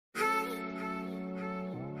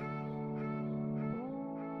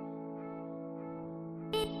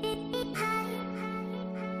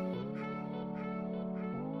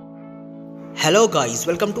Hello guys,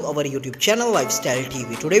 welcome to our YouTube channel Lifestyle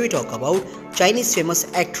TV. Today we talk about Chinese famous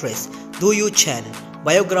actress Yuchen,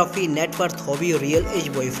 biography, net worth, hobby, real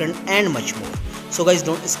age, boyfriend and much more. So guys,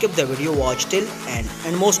 don't skip the video, watch till end,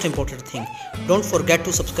 and most important thing, don't forget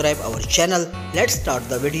to subscribe our channel. Let's start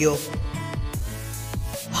the video.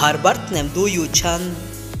 Her birth name Yuchen,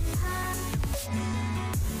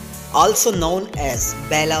 also known as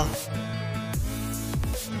Bella.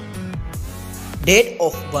 Date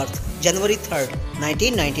of birth January 3rd,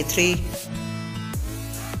 1993.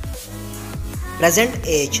 Present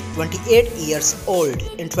age 28 years old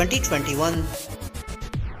in 2021.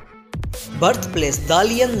 Birthplace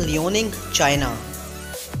Dalian, Liaoning, China.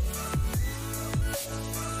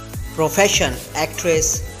 Profession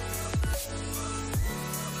actress.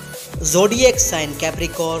 Zodiac sign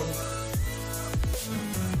Capricorn.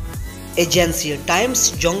 Agency Times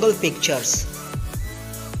Jungle Pictures.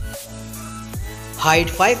 Height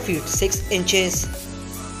 5 feet 6 inches.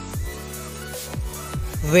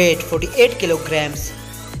 Weight 48 kilograms.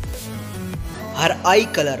 Her eye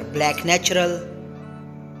color black natural.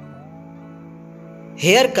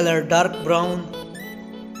 Hair color dark brown.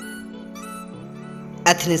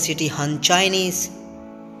 Ethnicity Han Chinese.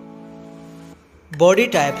 Body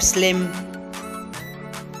type slim.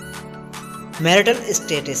 Marital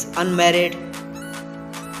status unmarried.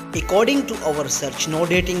 According to our search, no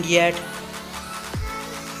dating yet.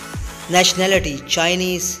 Nationality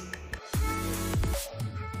Chinese.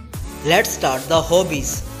 Let's start the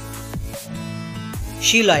hobbies.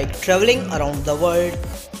 She likes traveling around the world,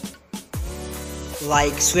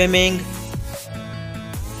 like swimming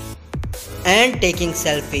and taking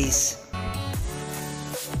selfies.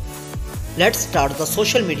 Let's start the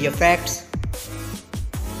social media facts.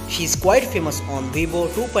 She is quite famous on Weibo,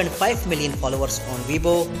 2.5 million followers on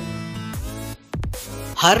Weibo.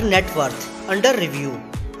 Her net worth under review.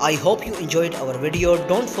 I hope you enjoyed our video.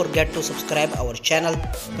 Don't forget to subscribe our channel.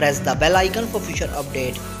 Press the bell icon for future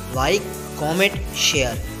update. Like, comment,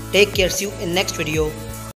 share. Take care. See you in next video.